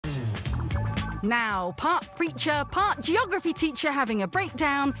Now, part preacher, part geography teacher having a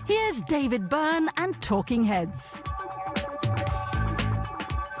breakdown, here's David Byrne and Talking Heads.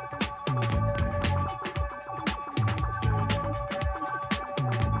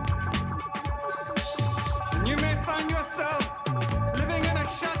 You may find yourself living in a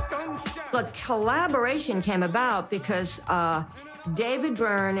shotgun shack. The collaboration came about because David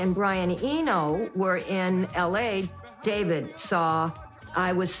Byrne and Brian Eno were in L.A. David saw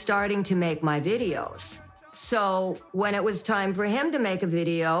I was starting to make my videos. So when it was time for him to make a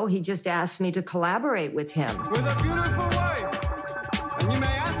video, he just asked me to collaborate with him. With a beautiful wife. And you may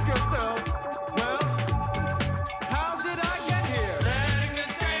ask yourself, well, how did I get here? Letting the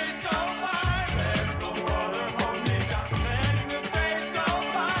days go by, let the water hold me down. Letting the days go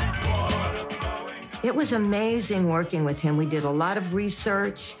by, water flowing down. It was amazing working with him. We did a lot of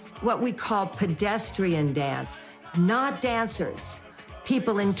research, what we call pedestrian dance, not dancers,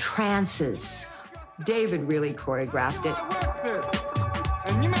 people in trances. David really choreographed it.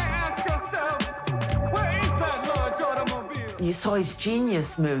 And you may ask yourself, where is that large automobile? You saw his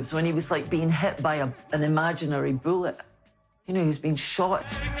genius moves when he was like being hit by an imaginary bullet. You know, he was being shot.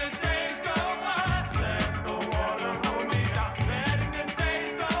 Letting the days go by, let the water hold me down. Letting the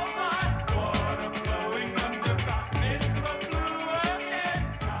days go by, water flowing underground into the blue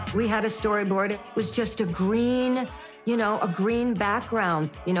again. We had a storyboard. It was just a green, a green background.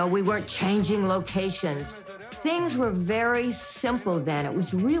 We weren't changing locations. Things were very simple then. It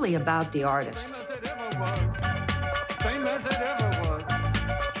was really about the artist. Same as it ever was.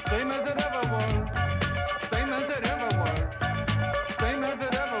 Same as it ever was. Same as it ever was. Same as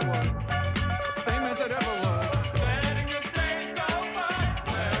it ever was. Same as it ever was. Letting the days go by,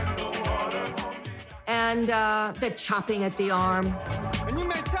 let the water hold me down. And the chopping at the arm. And you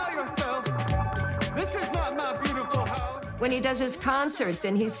may tell yourself, this is not my beautiful house. When he does his concerts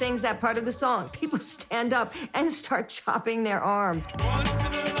and he sings that part of the song, people stand up and start chopping their arm. Once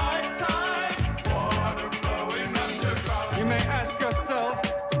in a lifetime, water flowing underground. You may ask yourself,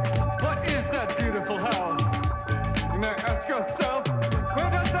 what is that beautiful house? You may ask yourself,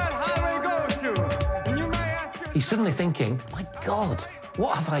 where does that highway go to? And you may ask yourself, He's suddenly thinking, my God,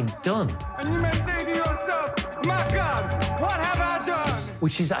 what have I done? and you may say to yourself, my God, what have I done?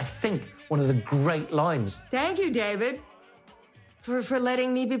 Which is, I think, one of the great lines. Thank you, David, for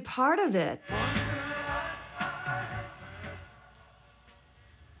letting me be part of it.